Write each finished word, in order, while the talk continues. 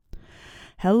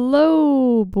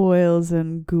Hello, boils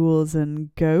and ghouls and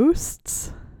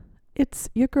ghosts. It's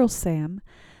your girl Sam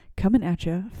coming at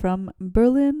you from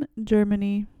Berlin,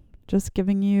 Germany, just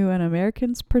giving you an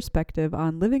American's perspective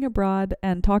on living abroad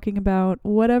and talking about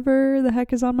whatever the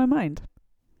heck is on my mind.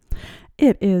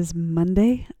 It is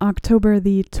Monday, October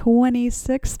the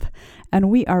 26th, and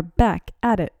we are back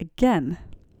at it again.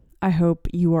 I hope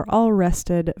you are all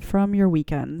rested from your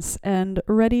weekends and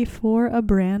ready for a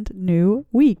brand new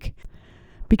week.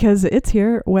 Because it's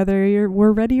here whether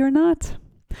we're ready or not.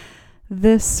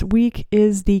 This week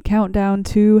is the countdown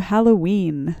to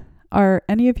Halloween. Are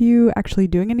any of you actually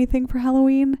doing anything for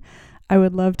Halloween? I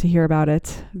would love to hear about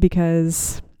it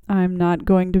because I'm not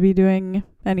going to be doing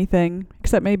anything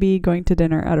except maybe going to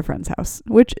dinner at a friend's house,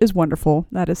 which is wonderful.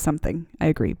 That is something, I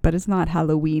agree, but it's not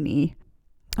Halloween-y.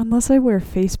 Unless I wear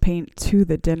face paint to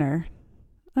the dinner.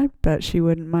 I bet she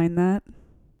wouldn't mind that.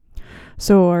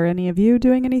 So are any of you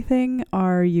doing anything?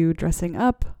 Are you dressing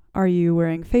up? Are you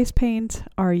wearing face paint?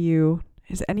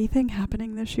 Is anything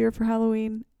happening this year for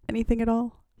Halloween? Anything at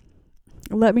all?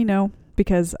 Let me know,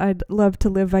 because I'd love to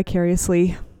live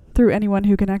vicariously through anyone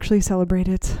who can actually celebrate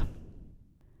it.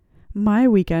 My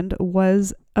weekend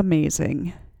was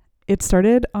amazing. It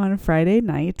started on Friday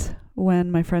night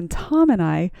when my friend Tom and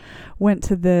I went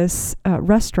to this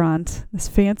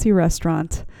fancy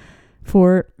restaurant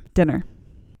for dinner.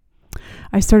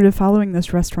 I started following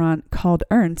this restaurant called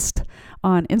Ernst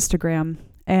on Instagram,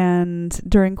 and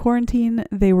during quarantine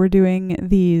they were doing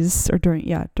these, during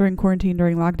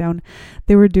lockdown,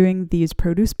 they were doing these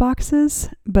produce boxes,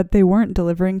 but they weren't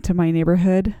delivering to my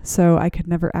neighborhood, so I could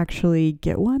never actually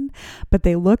get one, but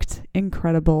they looked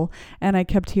incredible, and I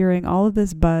kept hearing all of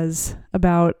this buzz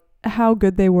about how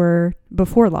good they were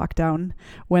before lockdown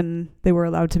when they were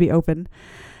allowed to be open.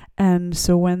 And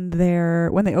so when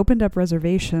they opened up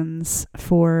reservations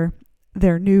for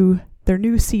their new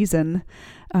season,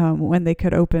 when they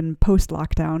could open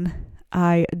post-lockdown,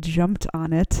 I jumped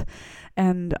on it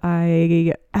and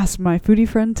I asked my foodie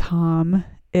friend Tom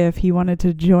if he wanted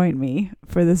to join me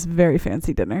for this very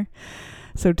fancy dinner.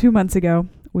 So 2 months ago,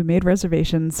 we made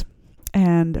reservations,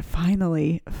 and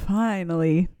finally,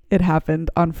 it happened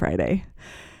on Friday.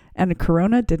 And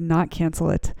Corona did not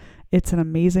cancel it. It's an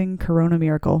amazing Corona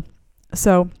miracle.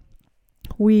 So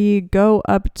we go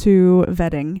up to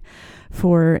Vetting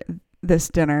for this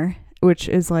dinner, which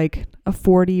is like a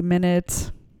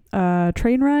 40-minute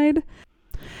train ride.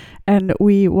 And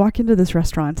we walk into this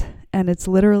restaurant, and it's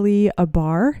literally a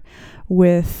bar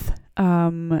with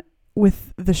the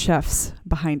chefs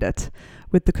behind it,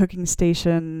 with the cooking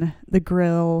station, the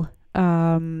grill,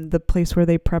 the place where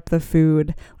they prep the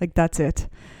food. Like, that's it.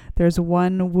 There's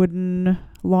one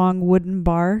long wooden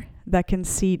bar that can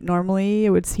seat, normally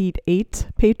it would seat 8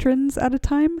 patrons at a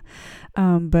time.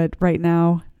 But right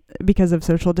now, because of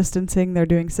social distancing, they're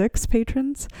doing 6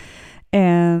 patrons.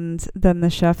 And then the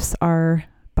chefs are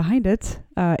behind it,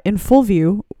 in full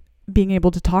view, being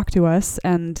able to talk to us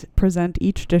and present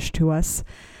each dish to us.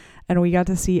 And we got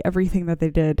to see everything that they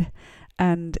did.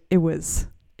 And it was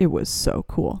so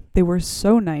cool. They were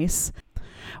so nice.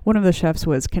 One of the chefs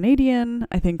was Canadian,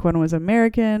 I think one was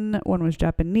American, one was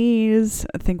Japanese,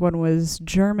 I think one was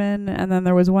German, and then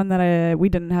there was one that we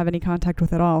didn't have any contact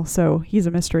with at all, so he's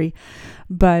a mystery.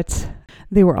 But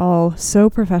they were all so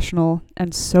professional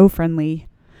and so friendly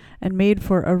and made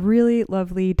for a really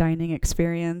lovely dining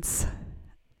experience.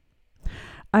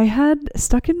 I had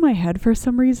stuck in my head for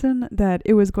some reason that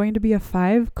it was going to be a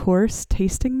 5-course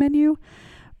tasting menu,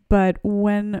 but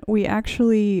when they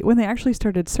actually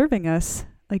started serving us,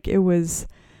 like it was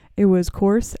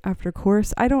course after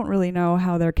course. I don't really know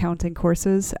how they're counting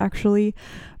courses actually,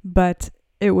 but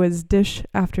it was dish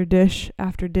after dish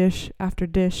after dish after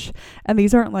dish. And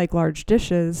these aren't like large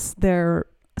dishes.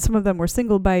 Some of them were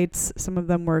single bites, some of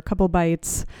them were a couple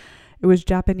bites. It was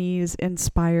Japanese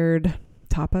inspired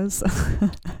tapas.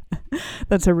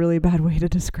 That's a really bad way to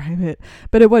describe it,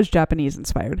 but it was Japanese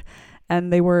inspired.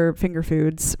 And they were finger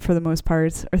foods for the most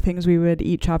part, or things we would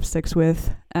eat chopsticks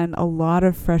with, and a lot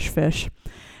of fresh fish.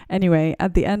 Anyway,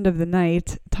 at the end of the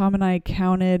night, Tom and I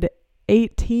counted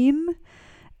 18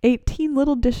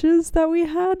 little dishes that we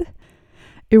had.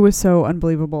 It was so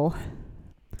unbelievable.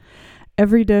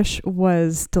 Every dish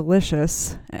was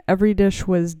delicious. Every dish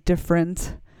was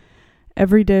different.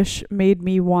 Every dish made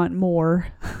me want more.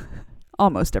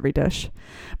 Almost every dish.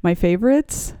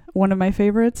 One of my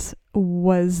favorites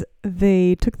was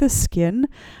they took the skin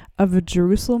of a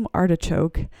Jerusalem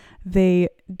artichoke, they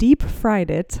deep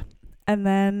fried it, and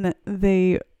then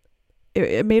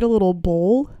it made a little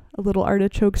bowl, a little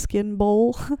artichoke skin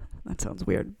bowl That sounds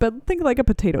weird, but think like a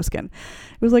potato skin.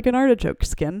 It was like an artichoke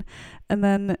skin. And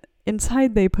then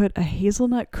inside they put a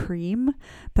hazelnut cream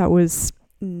that was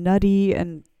nutty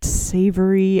and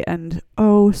savory and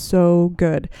oh so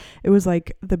good. It was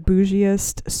like the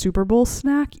bougiest Super Bowl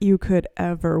snack you could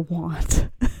ever want.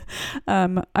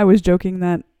 I was joking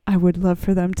that I would love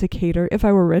for them to cater, if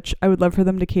I were rich, I would love for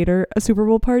them to cater a Super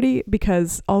Bowl party,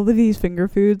 because all of these finger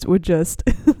foods would just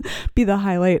be the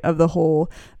highlight of the whole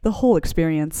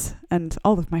experience, and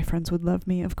all of my friends would love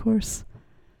me, of course.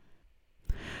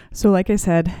 So like I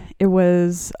said, it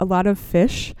was a lot of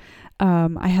fish.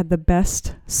 I had the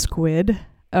best squid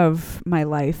of my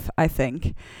life, I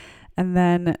think. And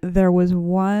then there was a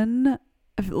lot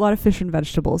of fish and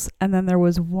vegetables. And then there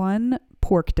was one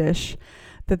pork dish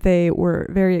that they were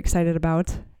very excited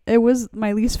about. It was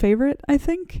my least favorite, I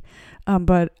think.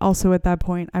 But also at that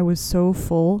point, I was so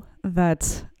full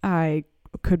that I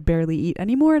could barely eat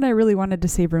anymore, and I really wanted to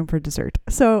save room for dessert.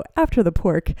 So after the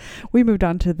pork, we moved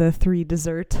on to the 3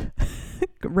 dessert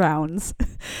rounds,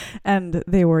 and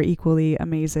they were equally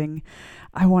amazing.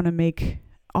 I want to make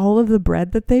all of the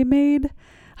bread that they made.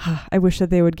 I wish that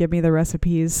they would give me the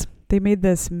recipes. They made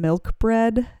this milk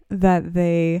bread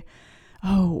that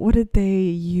what did they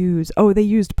use? Oh, they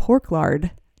used pork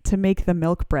lard to make the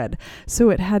milk bread. So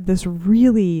it had this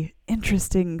really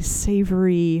interesting,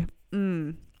 savory,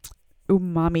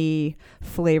 umami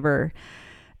flavor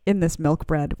in this milk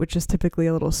bread, which is typically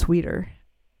a little sweeter.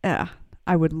 Yeah,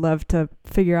 I would love to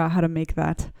figure out how to make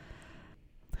that.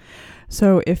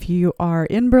 So if you are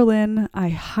in Berlin, I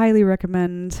highly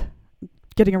recommend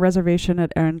getting a reservation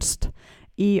at Ernst,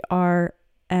 ERNST.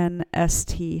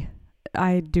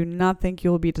 I do not think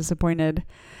you'll be disappointed.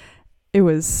 It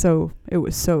was so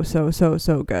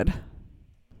good.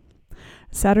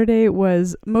 Saturday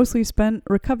was mostly spent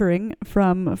recovering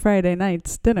from Friday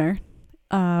night's dinner.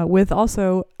 I went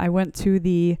to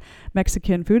the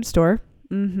Mexican food store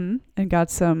and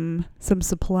got some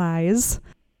supplies,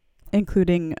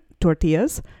 including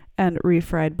tortillas and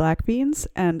refried black beans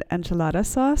and enchilada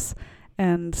sauce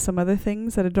and some other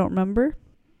things that I don't remember.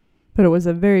 But it was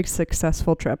a very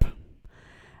successful trip.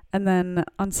 And then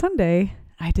on Sunday,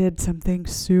 I did something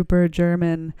super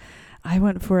German. I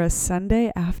went for a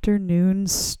Sunday afternoon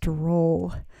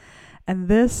stroll. And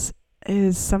this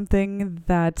is something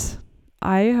that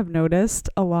I have noticed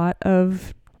a lot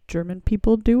of German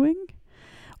people doing.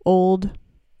 Old,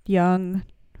 young,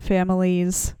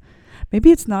 families.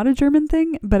 Maybe it's not a German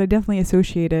thing, but I definitely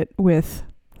associate it with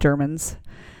Germans.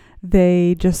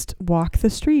 They just walk the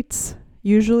streets,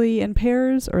 usually in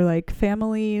pairs or like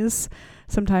families,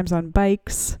 sometimes on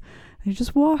bikes. They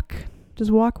just walk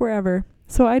wherever.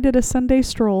 So I did a Sunday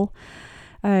stroll.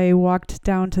 I walked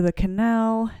down to the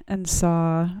canal and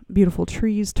saw beautiful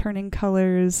trees turning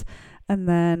colors. And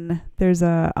then there's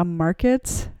a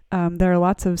market. There are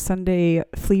lots of Sunday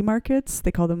flea markets.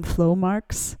 They call them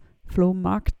Flohmarkts.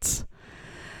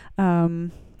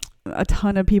 A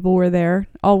ton of people were there,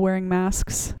 all wearing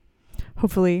masks.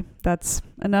 Hopefully that's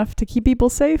enough to keep people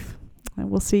safe.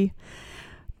 We'll see.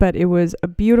 But it was a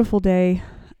beautiful day,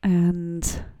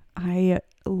 and I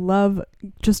love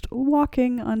just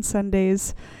walking on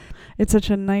Sundays. It's such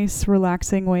a nice,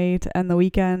 relaxing way to end the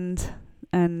weekend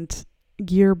and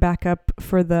gear back up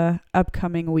for the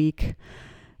upcoming week.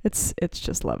 It's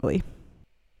just lovely.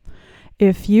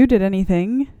 If you did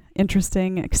anything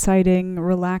interesting, exciting,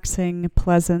 relaxing,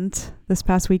 pleasant this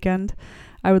past weekend,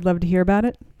 I would love to hear about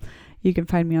it. You can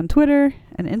find me on Twitter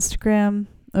and Instagram.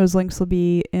 Those links will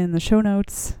be in the show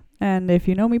notes. And if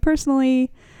you know me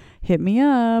personally, hit me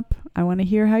up. I want to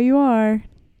hear how you are.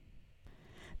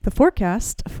 The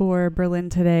forecast for Berlin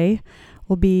today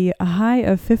will be a high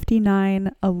of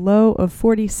 59, a low of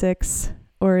 46,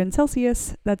 or in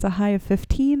Celsius, that's a high of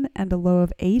 15 and a low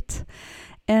of 8.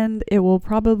 And it will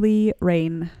probably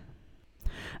rain.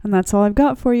 And that's all I've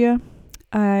got for you.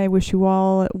 I wish you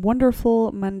all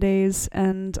wonderful Mondays,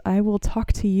 and I will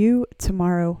talk to you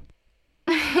tomorrow.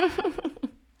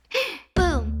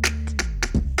 Boom.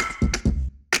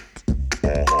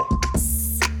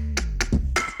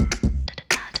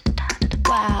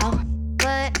 Wow.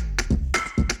 What?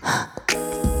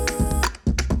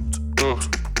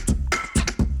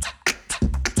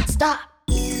 Stop.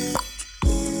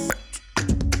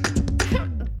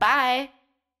 Bye.